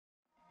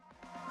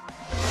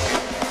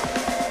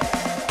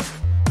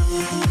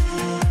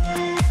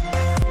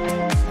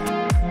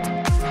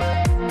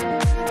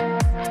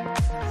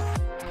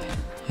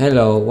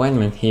Hello,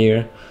 Wineman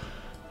here,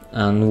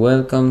 and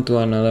welcome to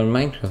another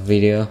Minecraft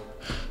video.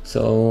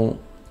 So,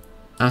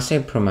 as I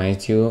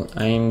promised you,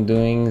 I'm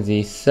doing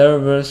the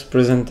servers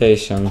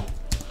presentation.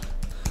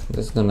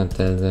 Just gonna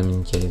tell them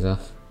in case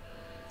of.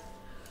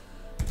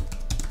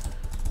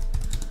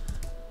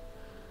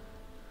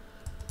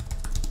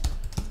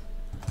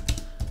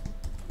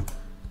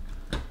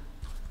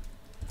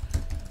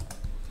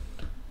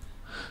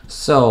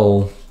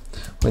 So,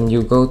 when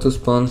you go to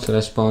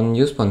spawn/spawn,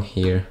 you spawn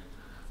here.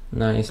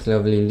 Nice,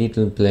 lovely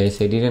little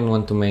place. I didn't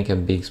want to make a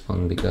big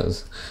spawn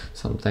because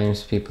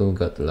sometimes people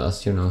got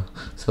lost, you know.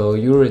 So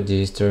you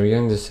register, you're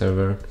in the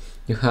server,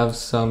 you have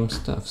some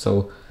stuff.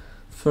 So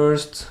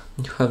first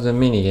you have the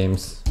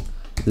minigames,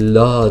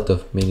 lot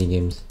of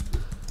minigames.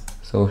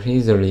 So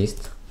here's the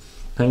list: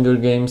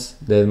 HungerGames,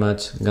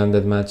 Deathmatch, Gun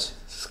Deathmatch,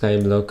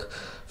 Skyblock,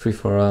 Free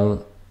for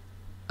All,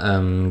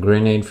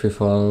 Grenade Free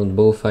for All,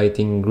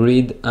 Bullfighting,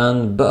 Grid,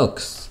 and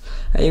Box.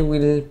 I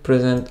will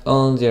present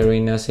all the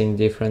arenas in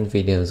different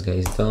videos,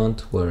 guys,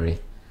 don't worry.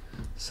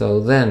 So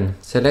then,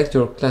 select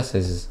your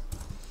classes,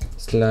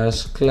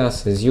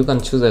 /classes, you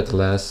can choose a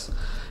class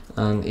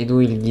and it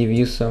will give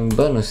you some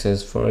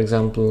bonuses. For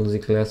example, the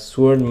class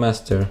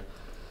Swordmaster,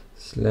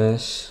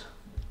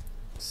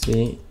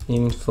 /c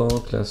info,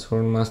 class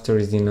Swordmaster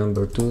is the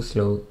number 2,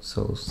 so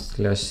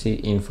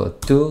 /c info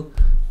 2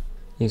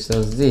 gives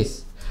us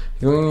this.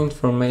 Viewing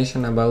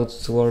information about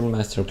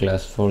Swordmaster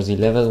class. For the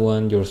level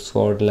 1 your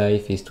sword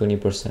life is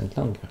 20%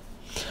 longer.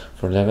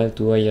 For level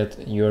 2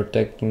 your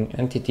attacking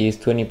entity is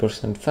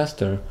 20%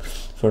 faster.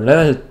 For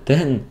level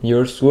 10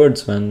 your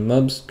swordsman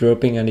mobs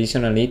dropping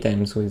additional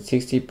items with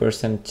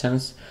 60%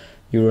 chance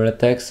your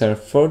attacks are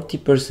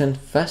 40%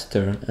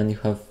 faster and you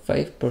have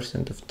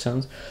 5% of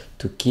chance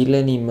to kill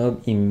any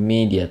mob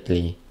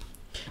immediately.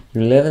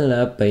 You level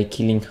up by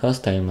killing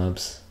hostile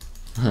mobs,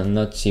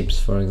 not ships,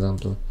 for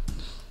example.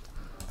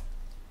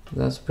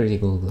 That's pretty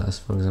cool class,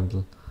 for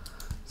example.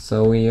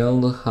 So we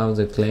also have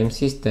the claim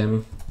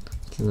system,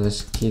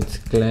 /kit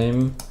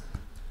claim,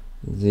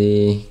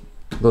 the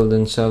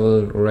golden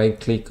shovel, right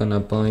click on a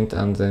point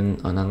and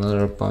then on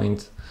another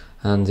point,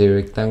 and the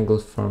rectangle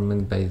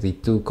formed by the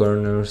two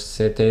corners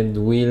setted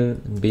will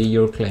be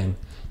your claim.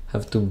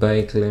 Have to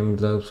buy claim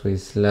blocks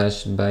with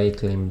 /buy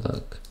claim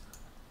block.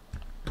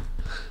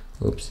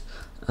 Oops.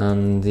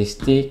 And the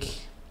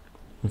stick,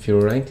 if you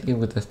right click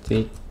with a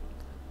stick,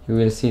 you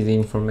will see the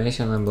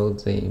information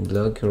about the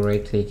block you're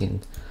right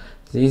clicking.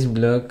 This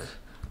block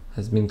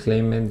has been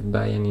claimed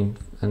by an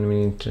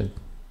administrator.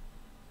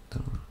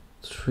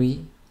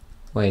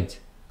 Wait,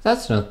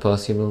 that's not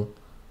possible.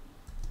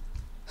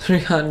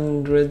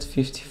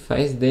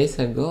 355 days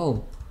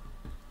ago.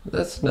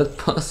 That's not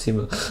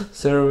possible.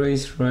 Server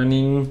is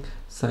running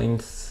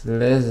since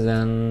less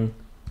than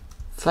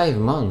 5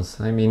 months.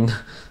 I mean,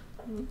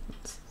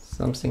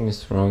 something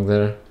is wrong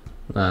there.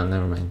 Nah,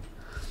 never mind.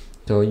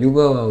 So you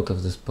go out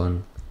of the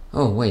spawn.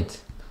 Oh wait,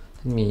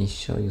 let me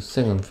show you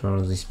second floor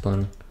of the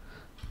spawn.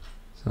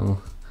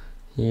 So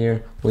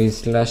here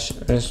with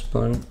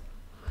 /respawn,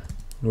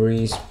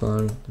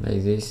 respawn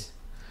like this.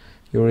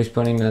 You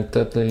respawn in a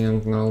totally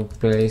unknown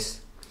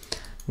place.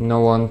 No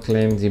one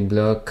claimed the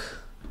block,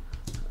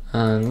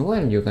 and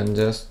well, you can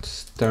just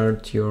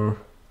start your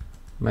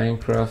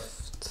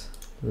Minecraft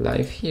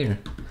life here.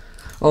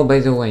 Oh, by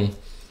the way,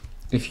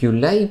 if you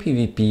like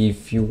PvP,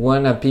 if you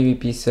want a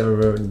PvP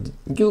server,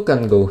 you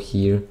can go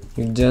here.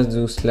 You just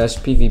do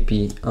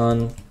 /PvP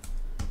on,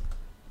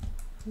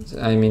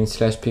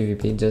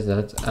 /PvP, just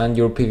that, and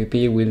your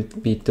PvP will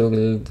be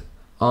toggled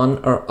on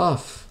or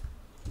off.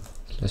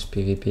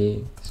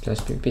 /PvP,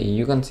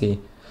 you can see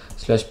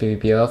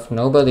 /PvP off,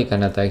 nobody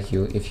can attack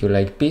you. If you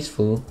like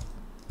peaceful,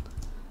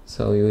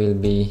 so you will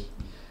be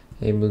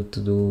able to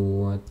do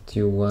what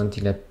you want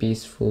in a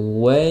peaceful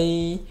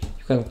way.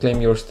 You can claim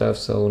your stuff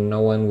so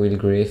no one will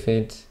grief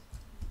it.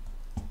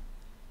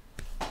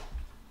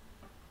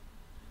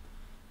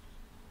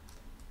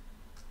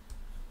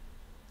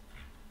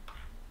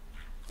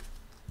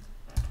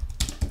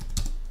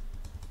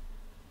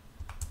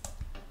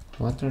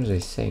 What are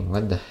they saying?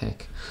 What the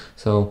heck?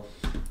 So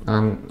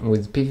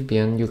with PvP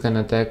on you can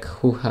attack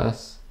who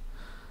has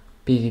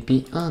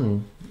PvP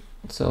on.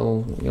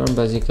 So you're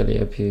basically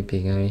a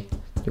PvP guy.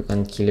 You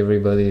can kill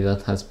everybody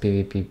that has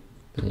PvP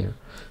player.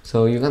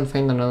 So you can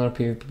find another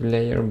PvP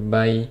player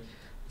by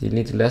the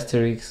little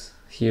asterisk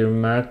here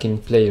marking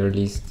player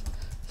list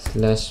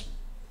 /list.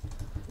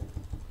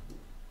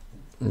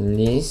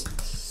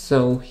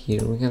 So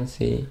here we can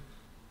see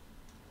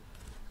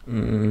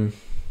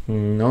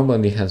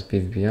nobody has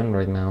PvP on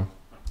right now.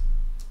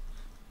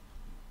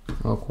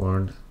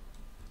 Awkward.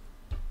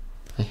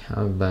 I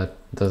have, but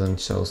doesn't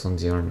show on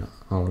the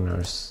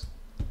owners.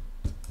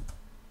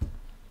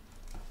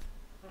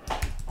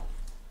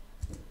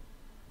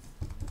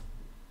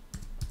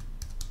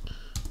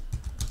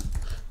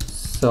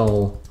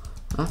 So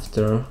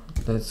after,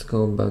 let's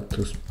go back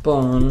to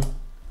spawn.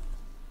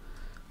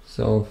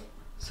 So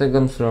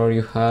second floor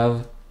you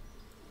have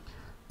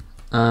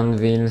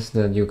anvils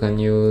that you can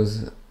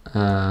use,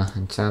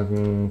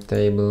 enchantment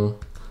table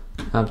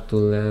up to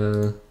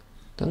level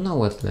don't know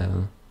what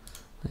level.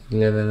 Like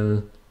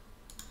level...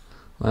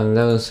 well,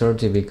 level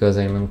 30 because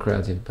I'm on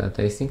creative, but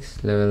I think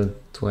it's level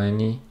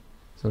 20,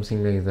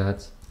 something like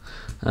that.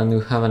 And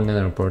you have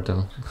another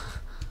portal.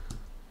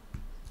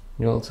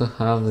 You also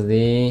have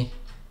the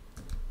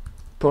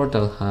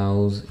portal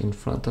house in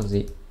front of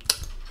the...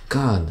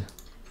 god!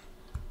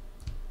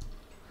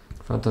 In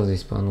front of the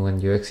spawn when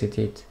you exit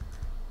it.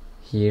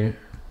 Here.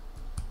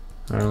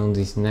 Around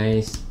this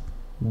nice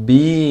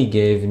big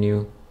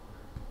avenue.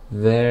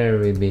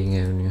 Very big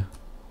avenue.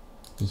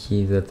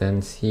 That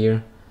ends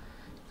here.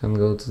 You can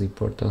go to the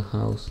portal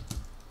house.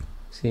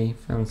 See,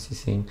 fancy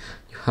thing.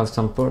 You have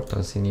some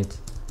portals in it.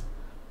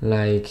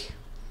 Like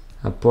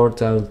a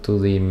portal to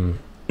the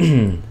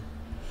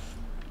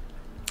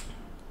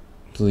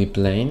to the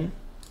plane,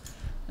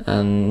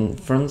 and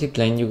from the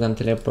plane you can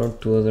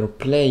teleport to other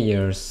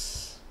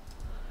players'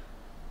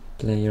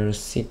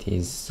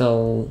 cities.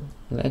 So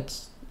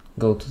let's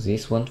go to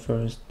this one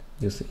first.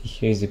 You see,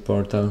 here is the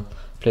portal,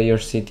 player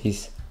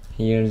cities,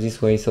 here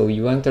this way. So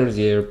you enter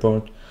the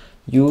airport,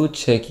 you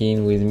check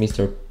in with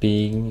Mr.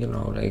 Pig, you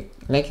know,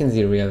 like in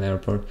the real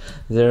airport.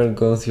 There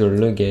goes your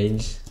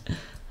luggage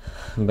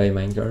by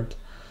minecart.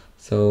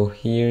 So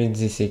here is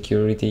the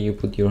security, you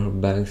put your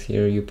bags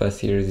here, you pass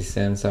here the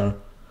sensor.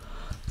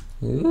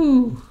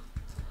 Ooh.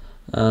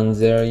 And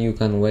there you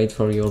can wait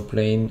for your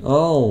plane.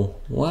 Oh,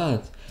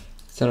 what?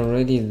 It's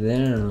already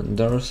there.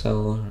 Doors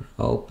are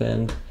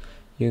opened.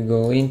 You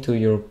go into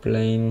your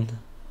plane.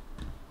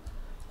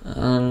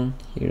 And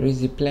here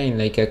is the plane,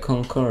 like a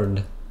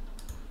Concorde.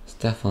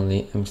 Stuff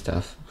only,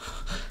 stuff.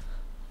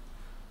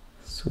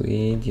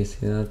 Sweet, you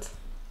see that?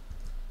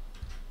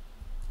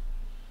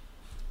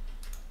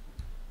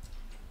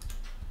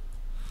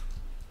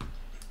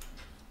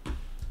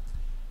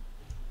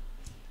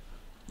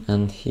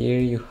 And here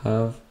you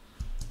have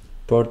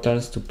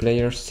portals to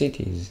player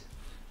cities.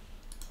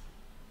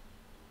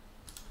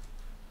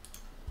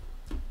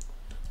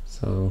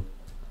 So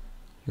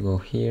you go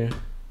here,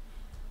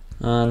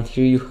 and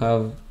here you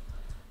have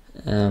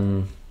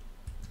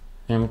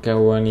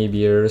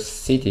MK1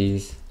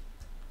 cities.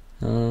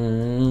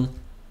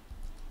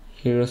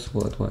 Here's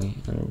what way.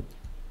 And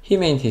he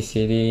made his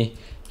city.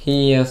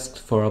 He asked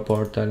for a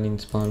portal in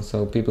spawn,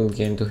 so people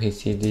came to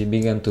his city,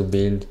 began to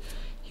build.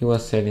 He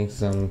was selling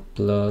some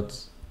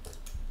plots.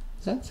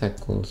 That's a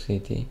cool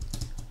city.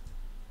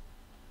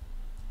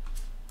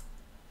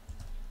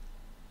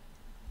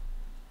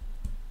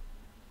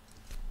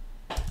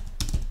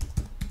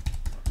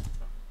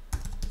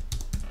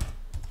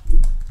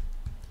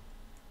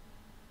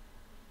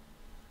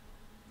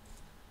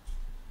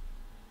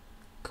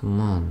 Come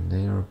on,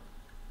 they are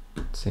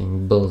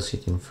saying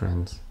bullshit in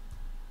French.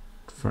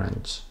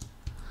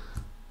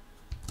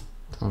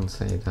 Don't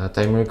say that.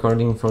 I'm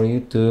recording for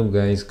YouTube,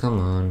 guys. Come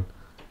on.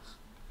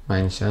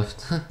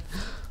 Mineshaft.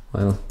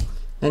 Well,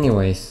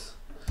 anyways.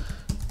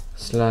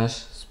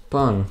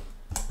 /spawn.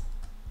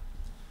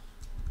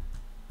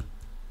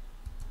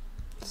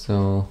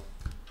 So,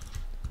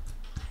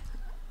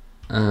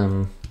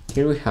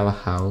 here we have a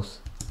house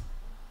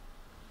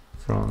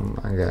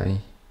from a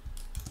guy.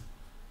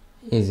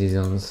 Easy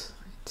Zones.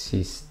 It's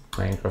his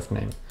Minecraft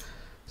name.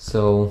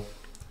 So,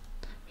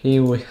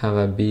 here we have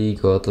a big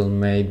hotel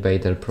made by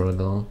Del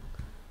Prado.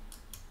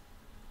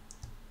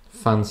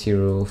 Fancy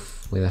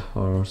roof with a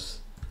horse.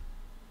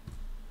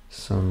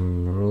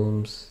 Some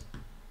rooms.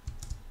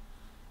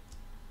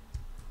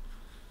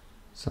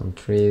 Some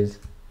trees.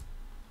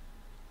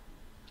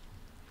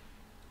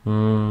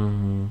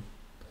 What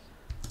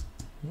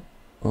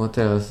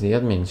else? The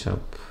admin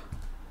shop.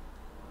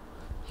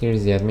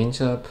 Here's the admin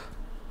shop.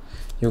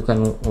 You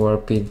can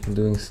warp it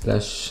doing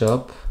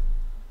 /shop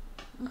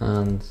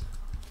and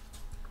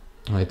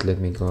wait, let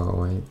me go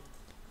away.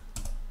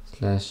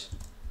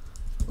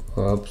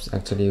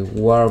 Actually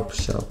warp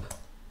shop,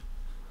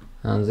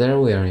 and there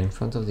we are in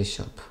front of the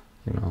shop,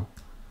 you know.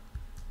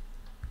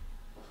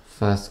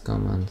 Fast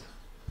command,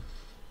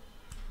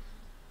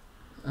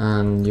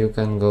 and you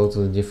can go to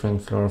the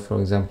different floor. For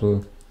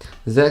example,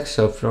 Zach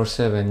shop floor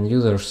 7,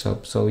 user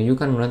shop, so you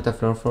can rent a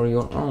floor for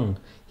your own.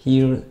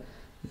 Here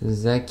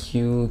Zach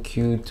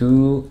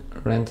Q2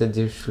 rented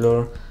this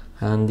floor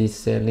and is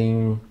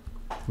selling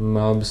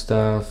mob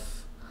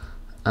stuff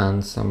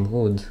and some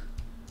wood.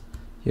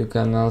 You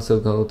can also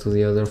go to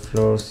the other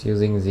floors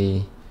using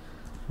the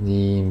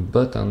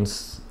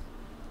buttons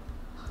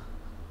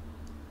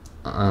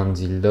and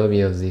the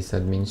lobby of this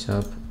admin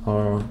shop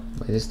or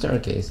by the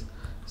staircase.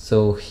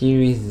 So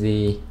here is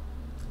the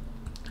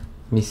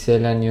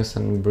miscellaneous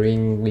and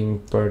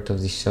brewing part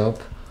of the shop,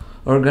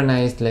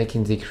 organized like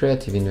in the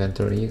creative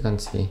inventory. You can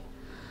see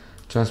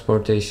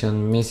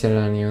transportation,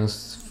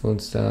 miscellaneous,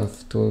 food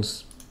stuff,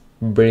 tools,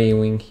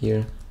 brewing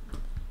here.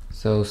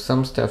 So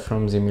some stuff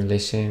from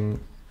simulation,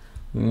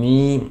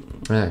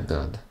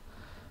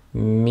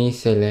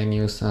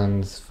 miscellaneous,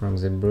 and from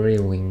the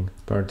brewing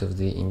part of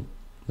the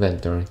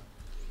inventory.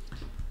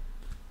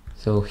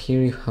 So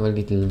here you have a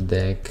little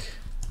deck.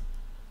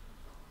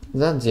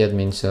 That's the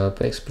admin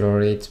shop.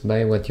 Explore it,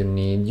 buy what you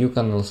need. You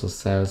can also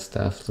sell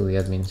stuff to the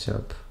admin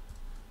shop.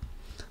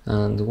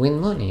 and win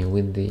money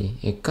with the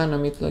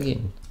economy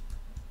plugin.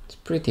 It's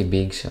pretty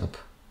big shop.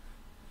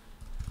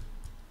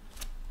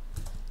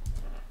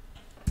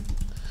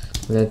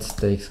 Let's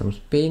take some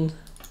speed.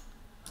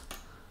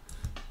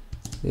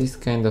 This is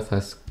kind of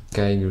a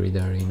sky grid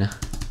arena.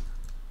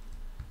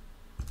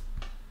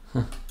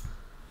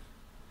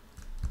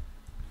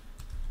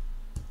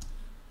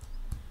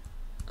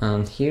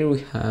 And here we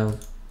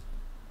have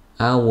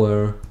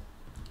our,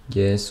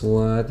 guess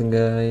what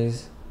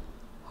guys,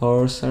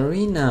 horse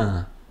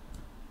arena.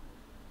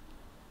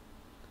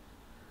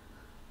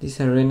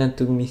 This arena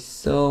took me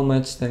so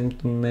much time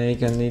to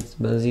make and it's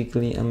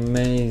basically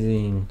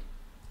amazing,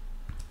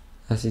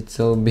 as it's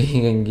so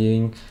big and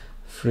giving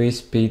free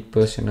speed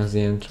potion as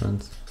the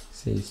entrance.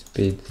 See,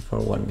 speed for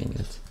 1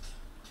 minute.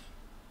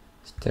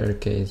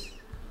 Staircase.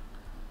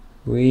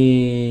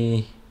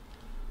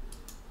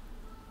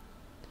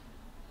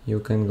 You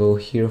can go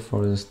here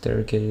for the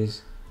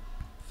staircase.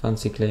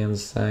 Fancy clay on the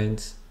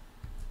sides.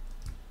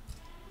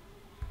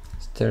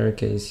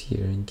 Staircase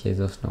here in case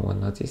of no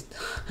one noticed.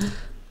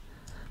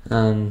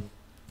 And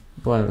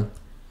well,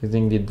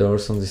 using the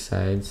doors on the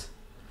sides,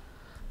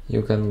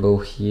 you can go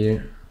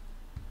here,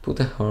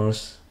 put a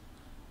horse,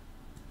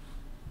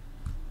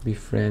 be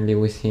friendly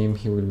with him,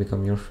 he will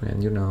become your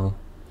friend, you know.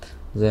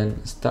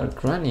 Then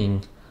start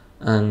running,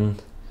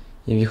 and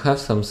if you have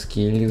some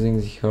skill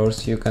using the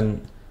horse, you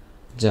can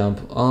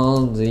jump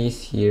all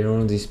this here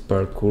on this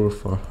parkour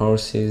for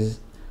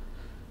horses.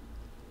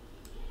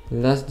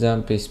 Last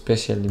jump is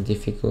especially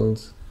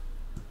difficult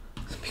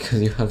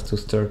because you have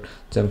to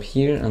jump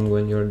here, and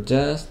when you're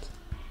just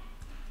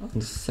on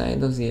the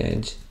side of the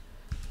edge,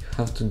 you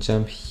have to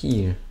jump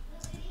here,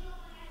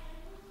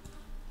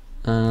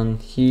 and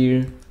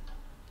here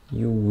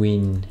you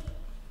win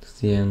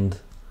to the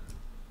end,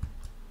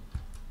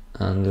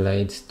 and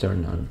lights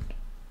turn on,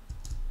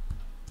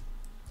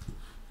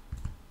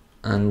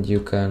 and you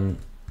can,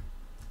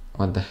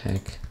 what the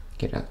heck,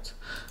 get out,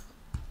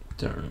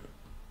 turn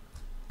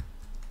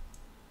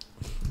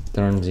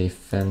the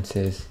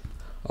fences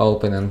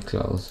open and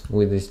close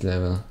with this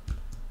lever,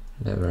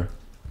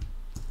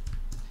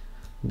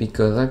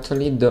 because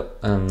actually the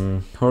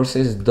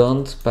horses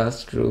don't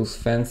pass through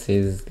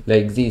fences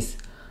like this.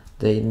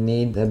 They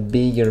need a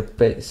bigger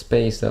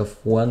space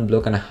of 1.5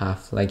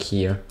 blocks like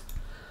here,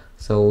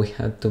 so we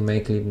had to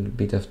make a little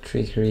bit of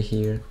trickery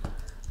here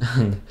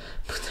and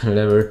put a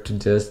lever to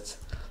just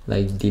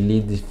like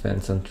delete the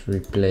fence and to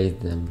replace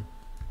them.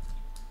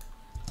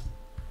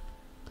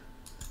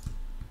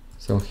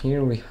 So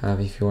here we have,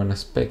 if you wanna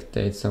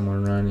spectate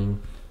someone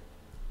running.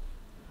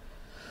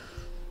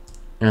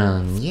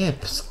 And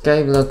yep,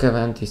 Skyblock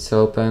event is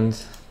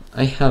opened.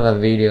 I have a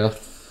video of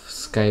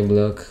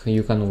Skyblock,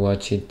 you can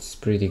watch it, it's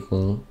pretty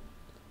cool.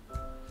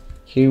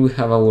 Here we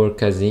have our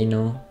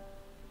casino.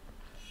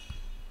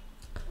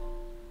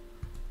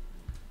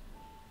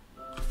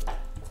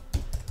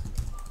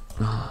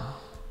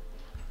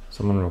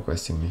 Someone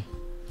requesting me.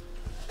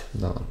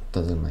 No,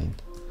 doesn't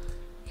mind.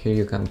 Here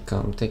you can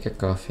come, take a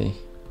coffee.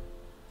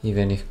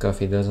 Even if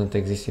coffee doesn't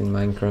exist in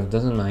Minecraft,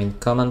 doesn't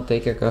mind. Come and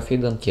take a coffee,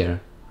 don't care.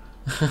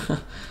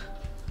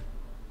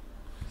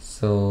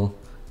 So,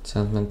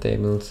 enchantment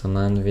table, some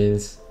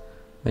anvils,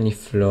 many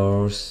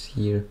floors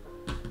here.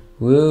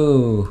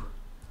 Woo!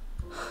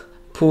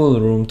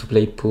 Pool room to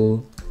play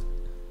pool.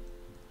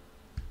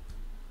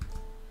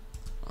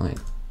 Wait.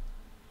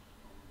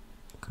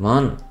 Come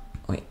on!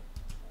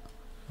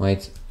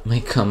 Wait,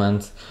 my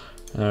commands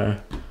are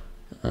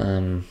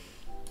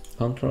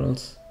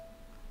controls.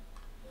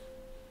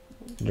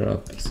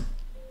 Drop is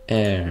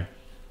air.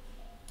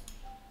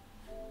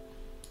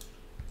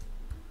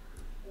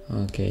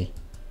 Okay.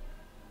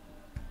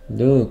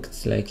 Look,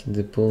 it's like in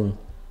the pool.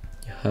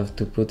 You have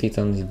to put it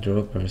on the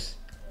droppers.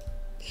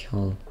 The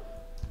hole.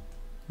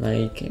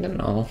 Like, I don't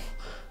know.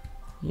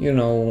 You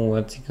know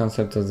what's the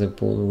concept of the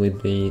pool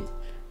with the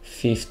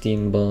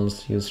 15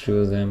 balls, you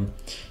threw them.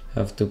 You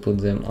have to put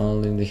them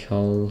all in the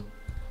hole.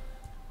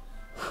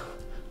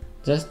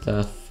 Just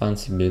a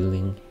fancy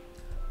building.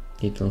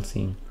 Little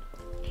thing.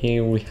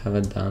 Here we have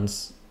a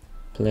dance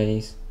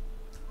place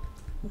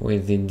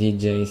with the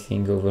DJ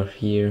thing over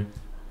here.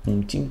 You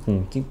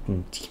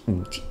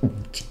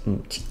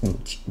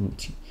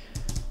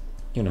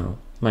know,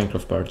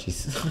 Minecraft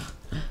parties.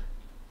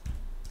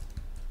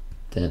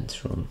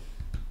 Dance room.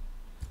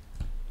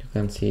 You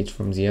can see it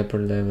from the upper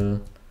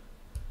level.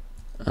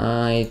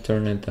 I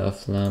turned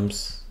off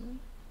lamps.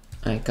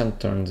 I can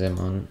turn them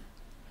on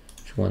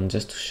if you want,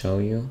 just to show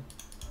you.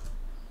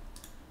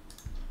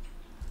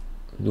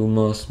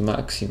 Lumos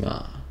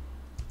Maxima.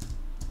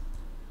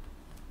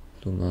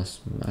 Lumos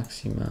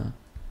Maxima.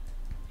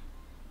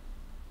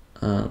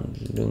 And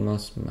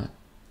Lumos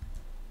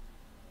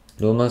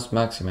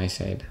Maxima, I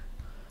said.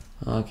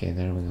 Okay,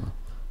 there we go.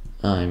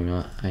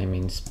 I'm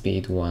in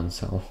speed 1,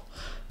 so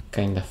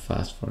kinda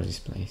fast for this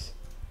place.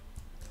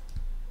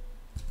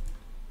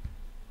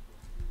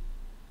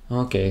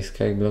 Okay,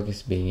 Skyblock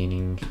is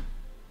beginning.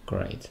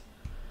 Great.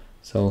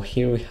 So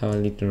here we have a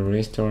little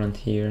restaurant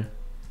here.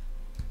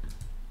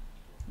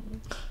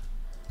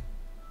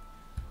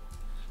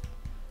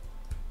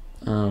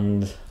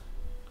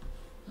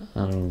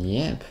 and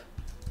yep,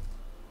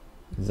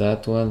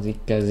 that was the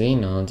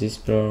casino. This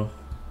pro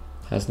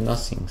has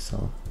nothing,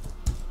 so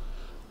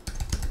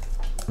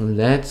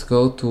let's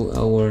go to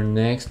our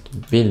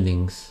next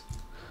buildings.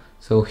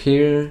 So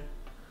here,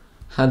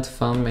 had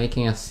fun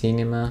making a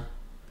cinema.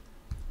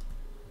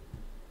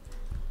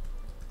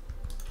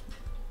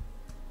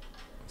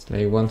 It's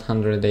like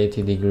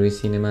 180-degree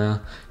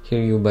cinema.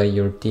 Here you buy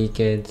your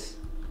tickets,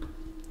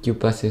 you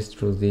pass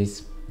through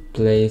this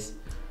place.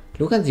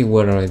 Look at the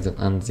water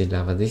and the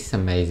lava, this is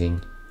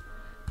amazing.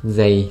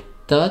 They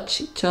touch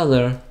each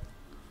other,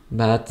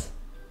 but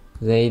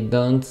they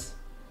don't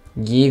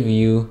give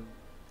you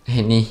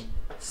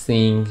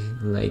anything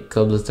like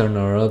cobblestone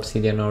or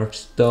obsidian or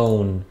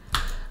stone.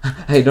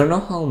 I don't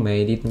know how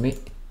made it,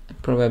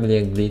 probably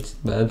a glitch,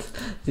 but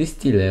this is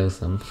still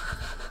awesome.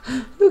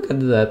 Look at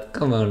that,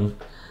 come on,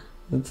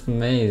 that's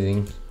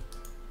amazing.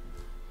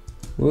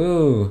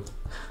 Woo!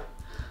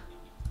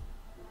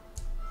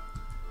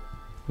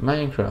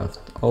 Minecraft,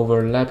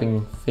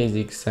 overlapping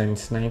physics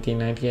since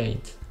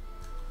 1998.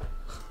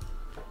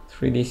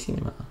 3D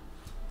cinema.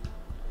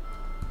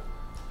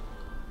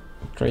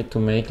 Try to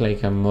make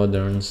like a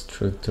modern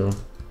structure.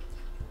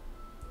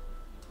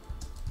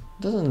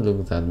 Doesn't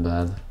look that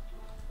bad.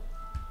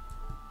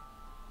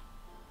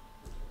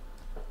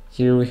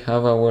 Here we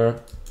have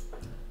our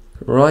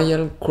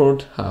royal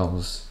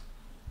courthouse.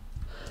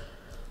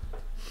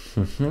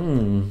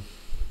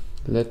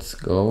 Let's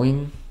go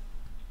in.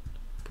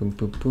 Boom,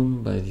 boom,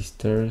 boom, by the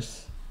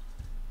stairs.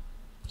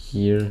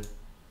 Here.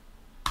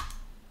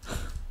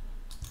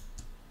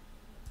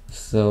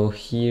 So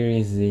here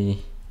is the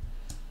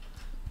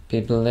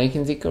people like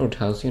in the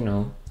courthouse, you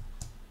know.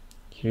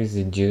 Here is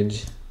the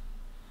judge.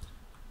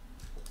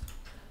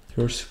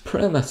 Your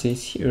supremacy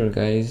is here,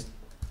 guys.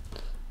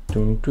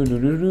 Dun, dun,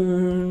 dun,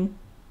 dun,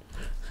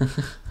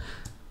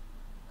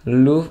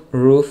 dun.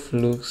 Roof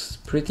looks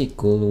pretty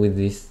cool with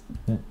these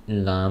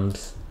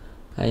lamps.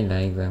 I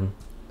like them.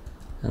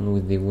 And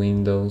with the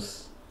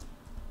windows.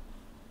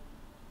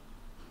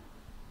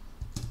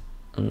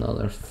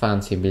 Another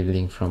fancy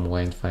building from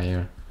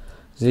Wildfire.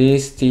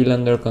 This is still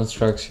under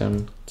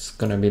construction. It's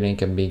gonna be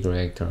like a big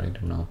reactor, I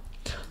don't know.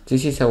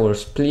 This is our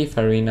Spliff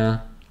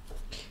arena.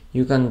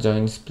 You can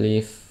join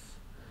Spliff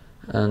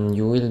and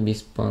you will be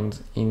spawned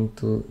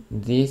into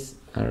this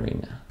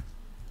arena.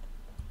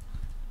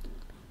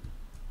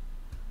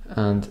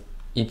 And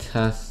it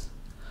has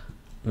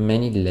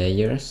many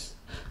layers,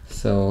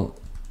 so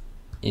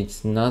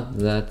it's not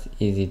that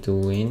easy to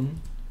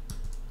win.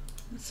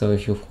 So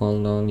if you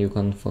fall down, you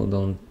can fall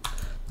down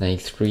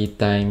like 3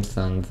 times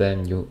and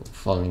then you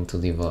fall into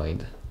the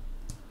void.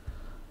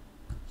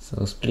 So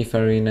Spliff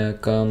arena,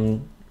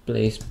 come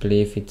play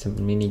Spliff, it's a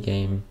mini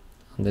game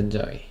and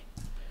enjoy.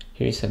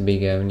 Here is a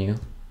big avenue,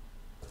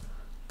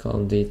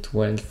 called it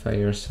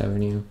Wildfire's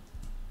Avenue.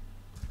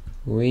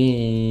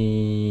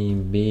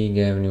 Big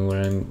avenue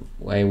where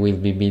I will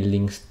be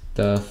building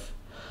stuff,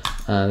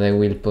 and I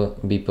will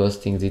be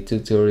posting the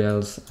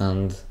tutorials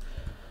and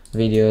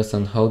videos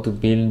on how to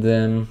build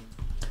them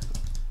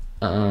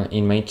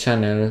in my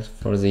channel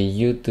for the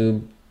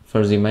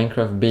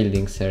Minecraft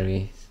building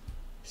series.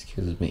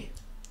 Excuse me.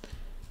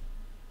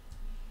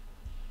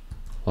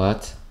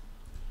 What?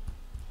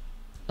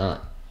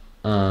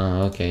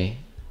 Okay.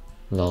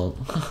 Lol.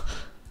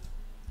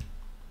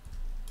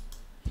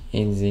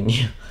 In the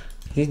new,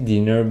 is it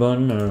dinner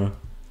bun or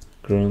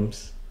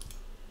grooms?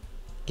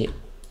 Yeah,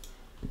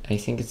 I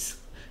think it's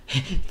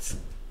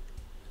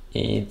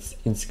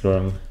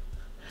grum.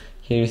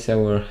 Here is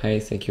our high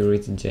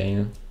security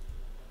jail.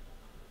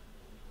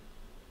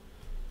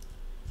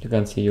 You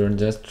can see you're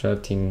just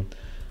trapped in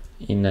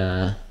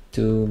a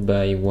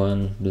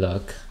 2x1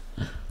 block.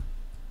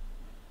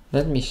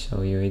 Let me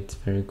show you it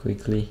very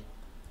quickly.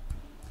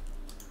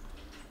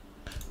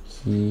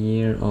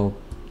 Here,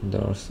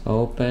 doors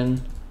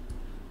open,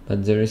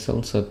 but there is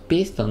also a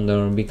piston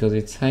door because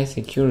it's high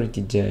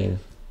security jail.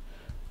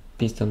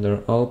 Piston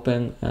door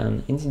open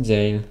and in the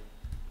jail.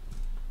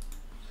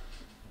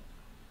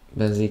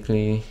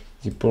 Basically,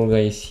 the poor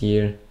guy is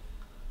here,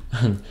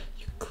 and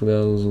you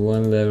close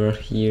one lever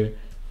here,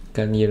 you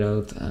can get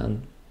out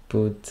and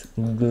put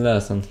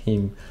glass on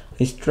him.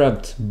 He's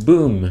trapped.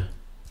 Boom!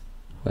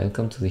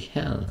 Welcome to the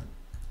hell.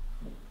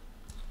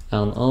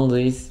 And all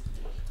this,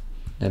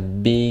 a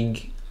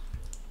big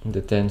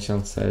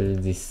detention cell,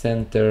 the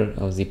center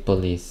of the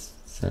police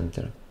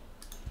center.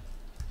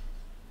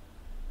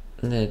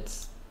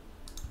 Let's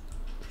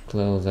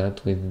close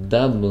that with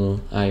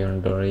double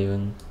iron door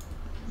even.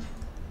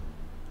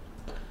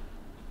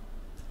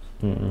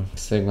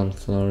 Second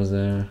floor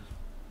there.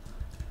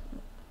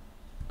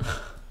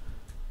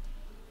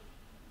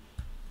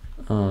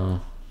 Oh,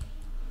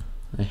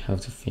 I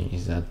have to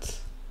finish that.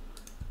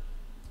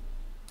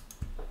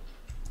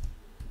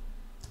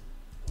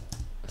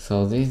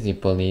 So this is the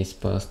police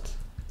post.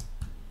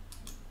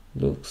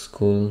 Looks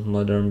cool,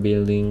 modern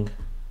building.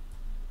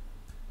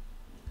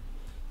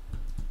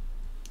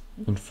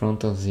 In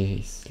front of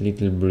this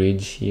little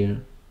bridge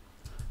here.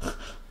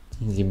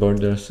 In the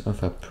borders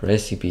of a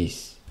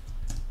precipice.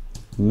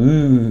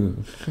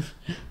 Ooh.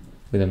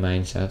 With a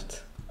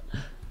mineshaft.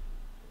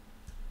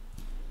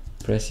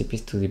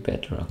 Precipice to the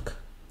bedrock.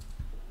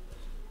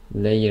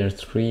 Layer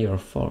 3 or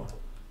 4.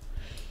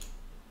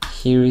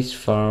 Here is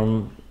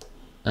farm,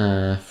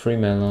 3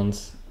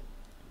 melons.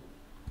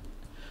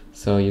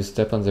 So you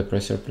step on the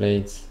pressure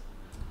plates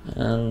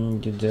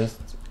and you just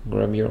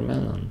grab your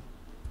melon.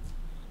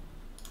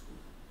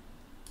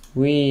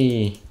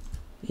 We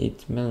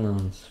eat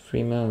melons,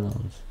 3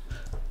 melons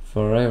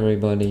for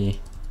everybody.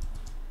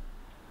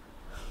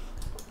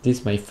 This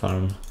is my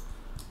farm.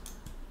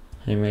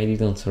 I made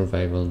it on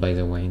survival, by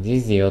the way.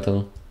 This is the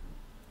hotel.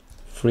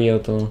 Free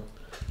hotel.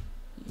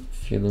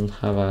 If you don't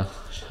have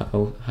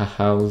a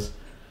house,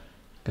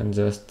 you can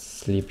just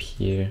sleep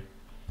here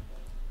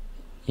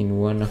in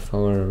one of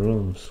our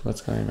rooms.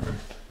 What's going on?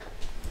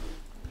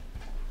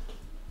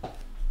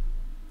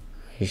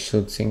 I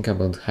should think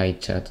about high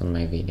chat on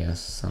my videos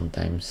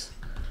sometimes.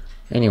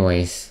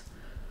 Anyways,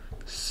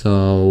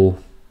 so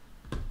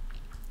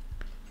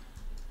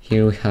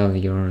here we have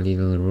your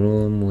little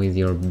room with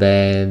your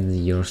bed,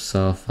 your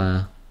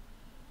sofa,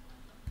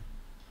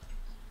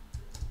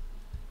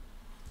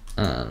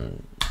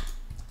 and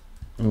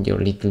your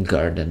little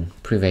garden,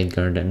 private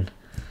garden.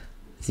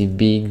 The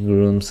big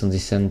rooms on the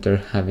center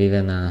have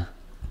even a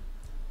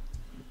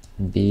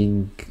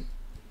big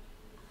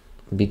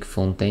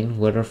fountain,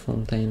 water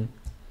fountain.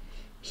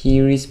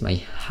 Here is my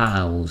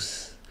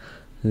house.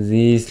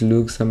 This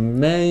looks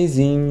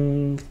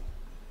amazing.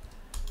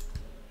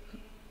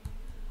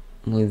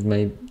 With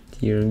my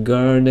dear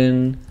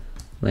garden,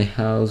 my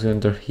house, you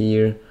enter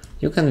here.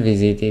 You can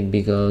visit it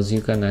because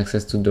you can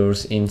access to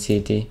doors in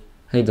city.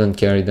 I don't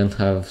care, I don't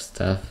have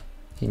stuff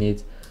in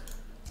it.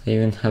 I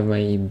even have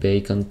my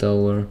bacon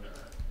tower,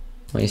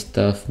 my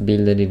stuff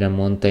built in a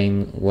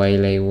mountain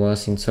while I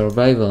was in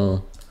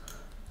survival.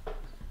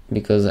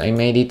 Because I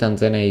made it and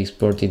then I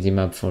exported the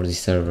map for the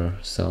server.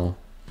 So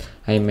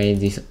I made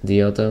the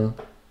hotel,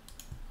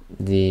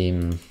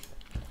 the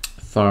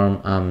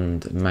farm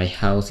and my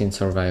house in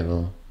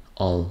survival,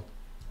 all.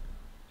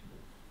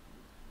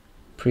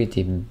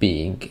 Pretty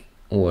big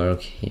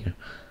work here.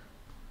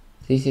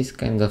 This is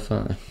kind of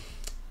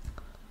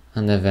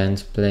an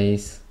event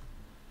place.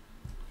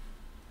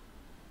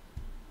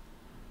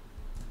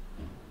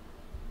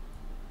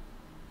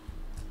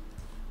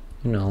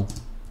 You know,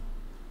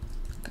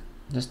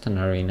 just an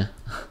arena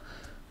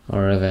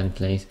or event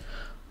place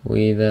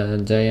with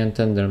a giant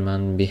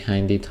Enderman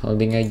behind it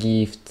holding a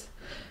gift.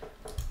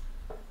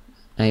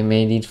 I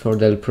made it for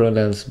Del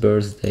Prodel's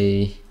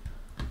birthday.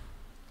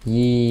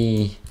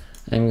 Yee!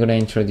 I'm gonna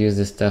introduce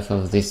the stuff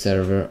of this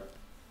server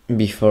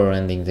before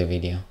ending the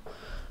video.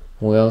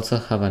 We also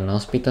have an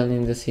hospital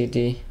in the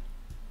city.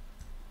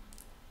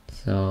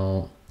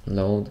 So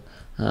load,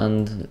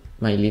 and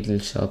my little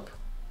shop.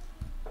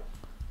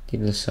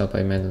 Little shop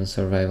I made on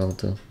survival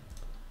too.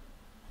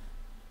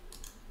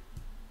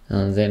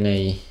 And then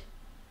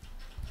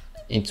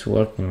it's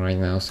working right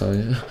now,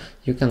 so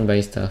you can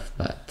buy stuff,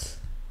 but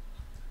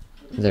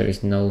there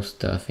is no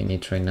stuff in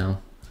it right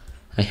now.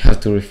 I have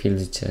to refill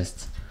the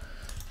chest.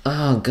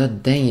 Oh,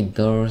 god dang it,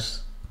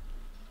 doors.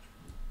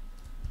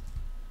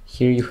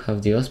 Here you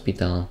have the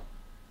hospital.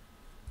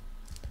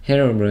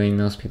 Herobrine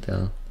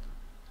Hospital.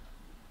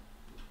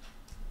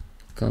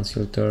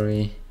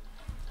 Consultory.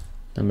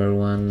 Number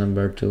 1,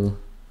 number 2.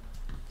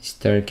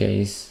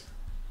 Staircase.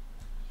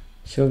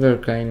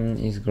 Sugarcane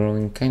is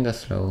growing kinda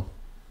slow.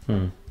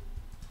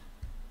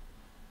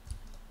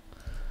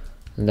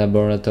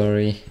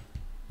 Laboratory.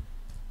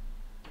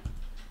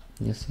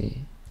 You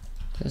see,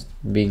 just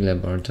big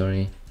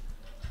laboratory.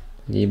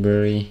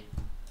 Library.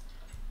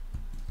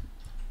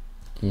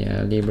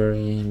 Yeah,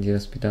 library in the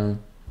hospital.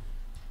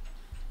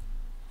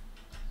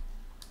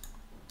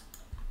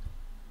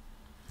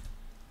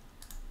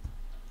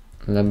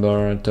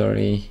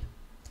 Laboratory.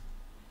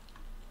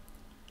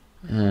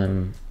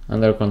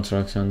 Under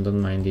construction,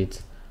 don't mind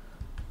it.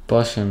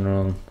 Potion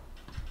room.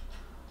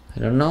 I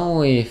don't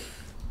know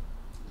if...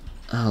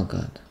 Oh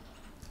god.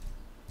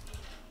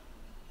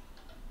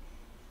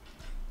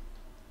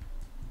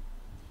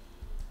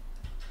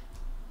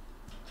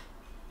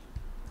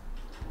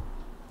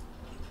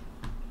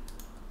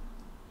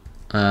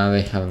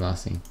 They have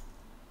nothing.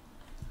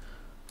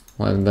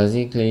 Well,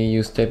 basically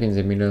you step in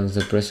the middle of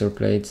the pressure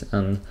plates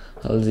and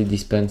all the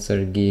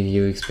dispenser give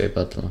you XP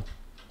bottle.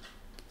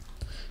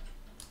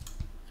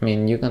 I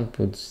mean, you can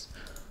put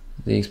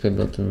the XP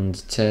bottle on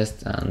the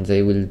chest and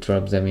they will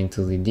drop them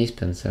into the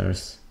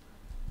dispensers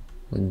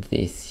with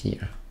this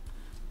here.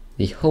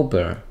 The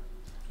hopper.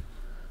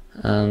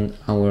 And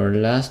our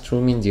last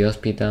room in the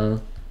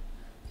hospital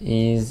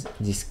is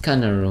the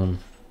scanner room.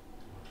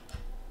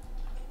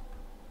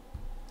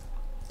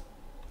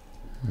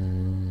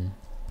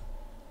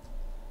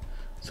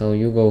 So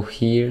you go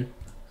here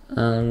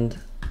and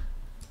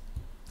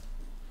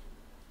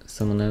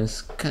someone else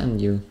scan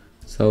you.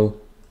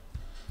 So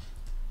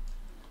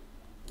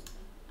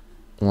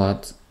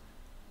what?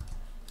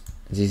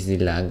 This is the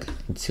lag,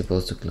 it's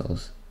supposed to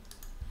close.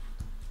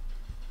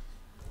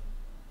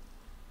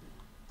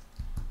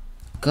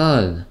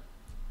 God,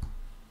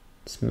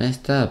 It's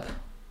messed up.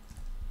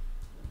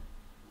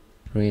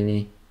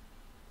 Really?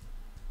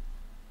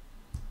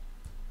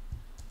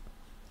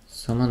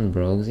 Someone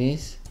broke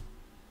this?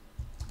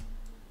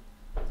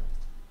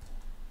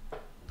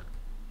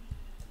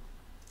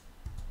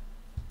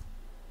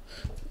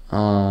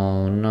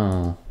 Oh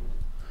no.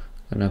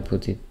 Gonna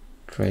put it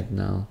right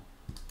now.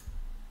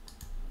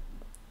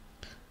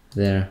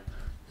 There,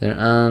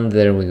 and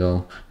there we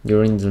go.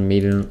 You're in the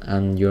middle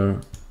and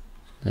you're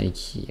like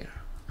here.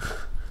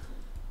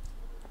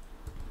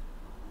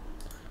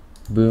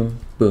 Boom,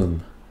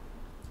 boom.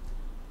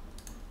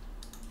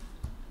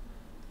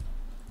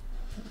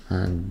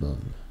 And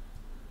boom.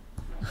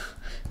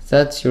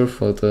 That's your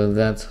photo,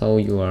 that's how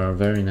you are,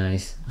 very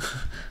nice.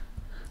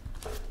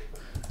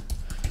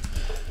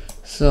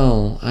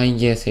 So, I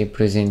guess I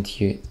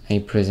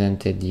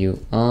presented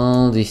you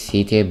all the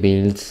city I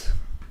built.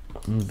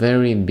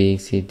 Very big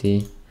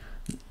city.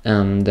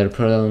 Their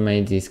problem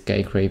made this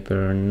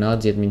skyscraper,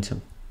 not yet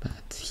mentioned,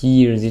 but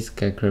here, this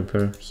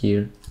skyscraper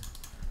here,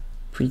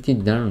 pretty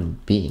darn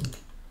big.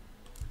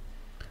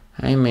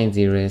 I made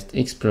the rest,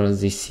 explore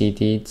the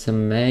city, it's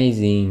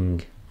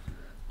amazing.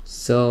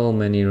 So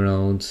many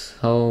roads,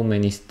 so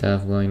many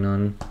stuff going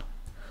on.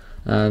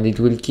 And it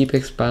will keep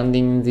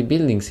expanding the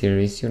building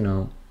series, you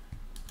know.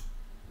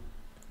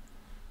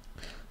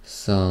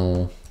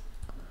 So,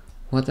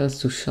 what else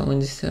to show in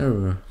the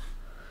server?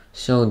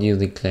 Showed you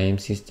the claim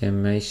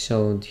system, I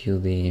showed you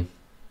the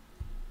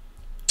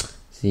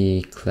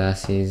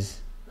classes,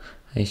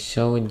 I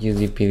showed you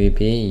the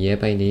PvP,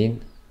 yep I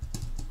did.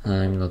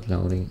 I'm not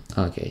loading,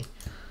 okay.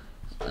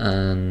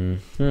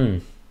 And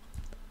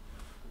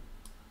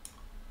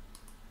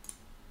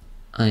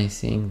I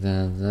think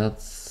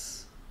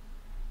that's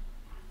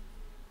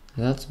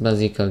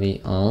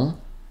basically all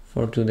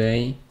for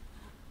today.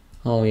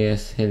 Oh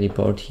yes,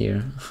 heliport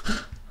here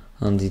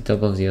on the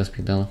top of the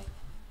hospital.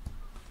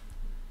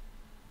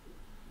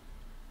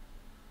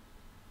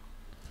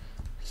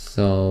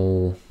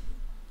 So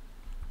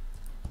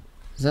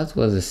that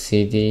was the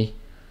city,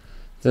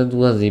 that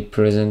was the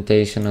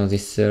presentation of the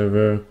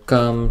server.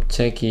 Come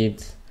check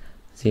it,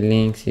 the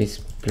link is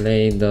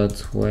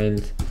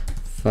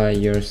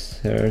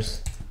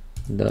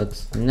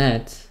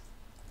play.wildfireshearh.net,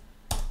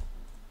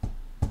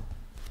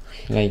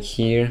 like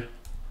here,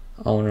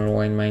 owner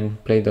winemine,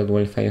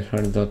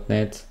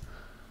 play.wildfireshearh.net,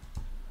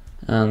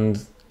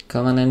 and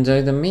come and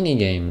enjoy the mini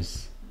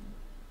games.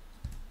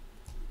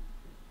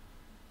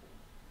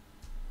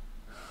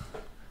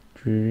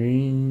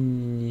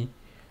 Yeah,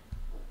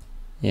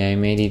 I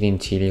made it in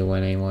Chile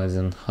when I was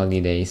on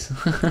holidays.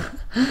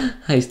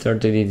 I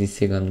started it the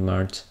 2nd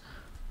March.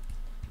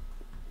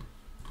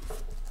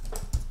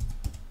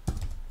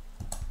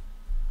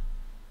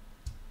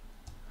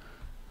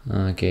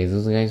 Okay,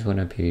 those guys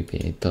wanna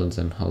PvP. I told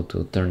them how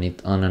to turn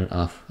it on and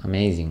off.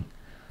 Amazing.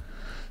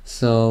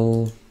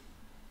 So,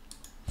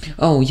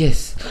 oh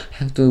yes, I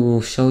have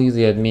to show you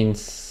the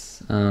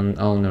admins and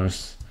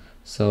owners.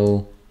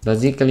 So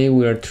basically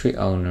we are 3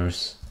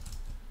 owners.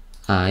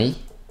 I,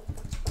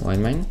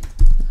 winemine,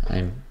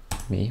 I'm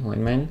me,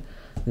 winemine.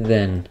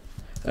 Then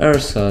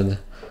Ersod,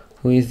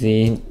 who is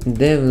the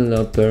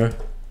developer.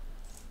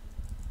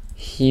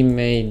 He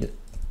made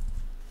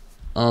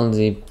all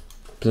the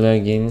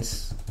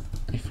plugins.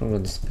 I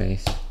forgot the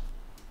space.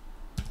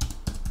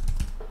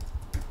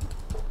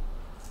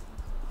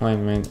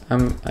 winemine,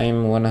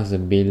 I'm one of the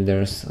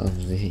builders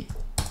of the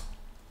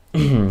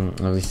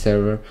of the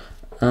server,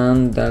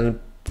 and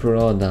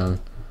Dalprodal,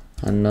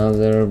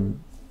 another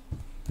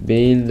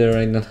builder.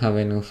 I don't have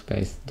enough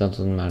space,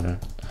 doesn't matter.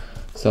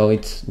 So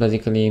it's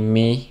basically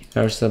me,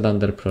 Ersod,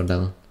 and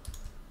Dalprodal,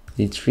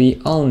 the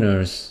 3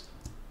 owners.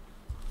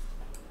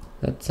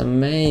 That's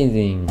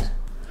amazing.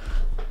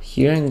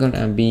 Here I'm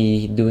gonna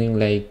be doing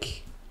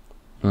like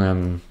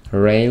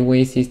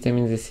railway system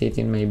in the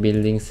city in my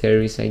building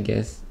series, I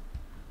guess.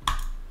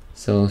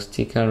 So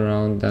stick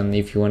around, and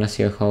if you wanna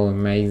see how I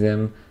make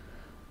them,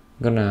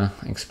 I'm gonna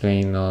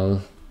explain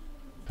all.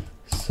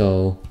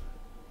 So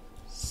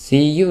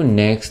see you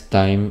next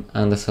time,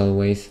 and as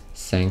always,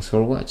 thanks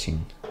for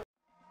watching.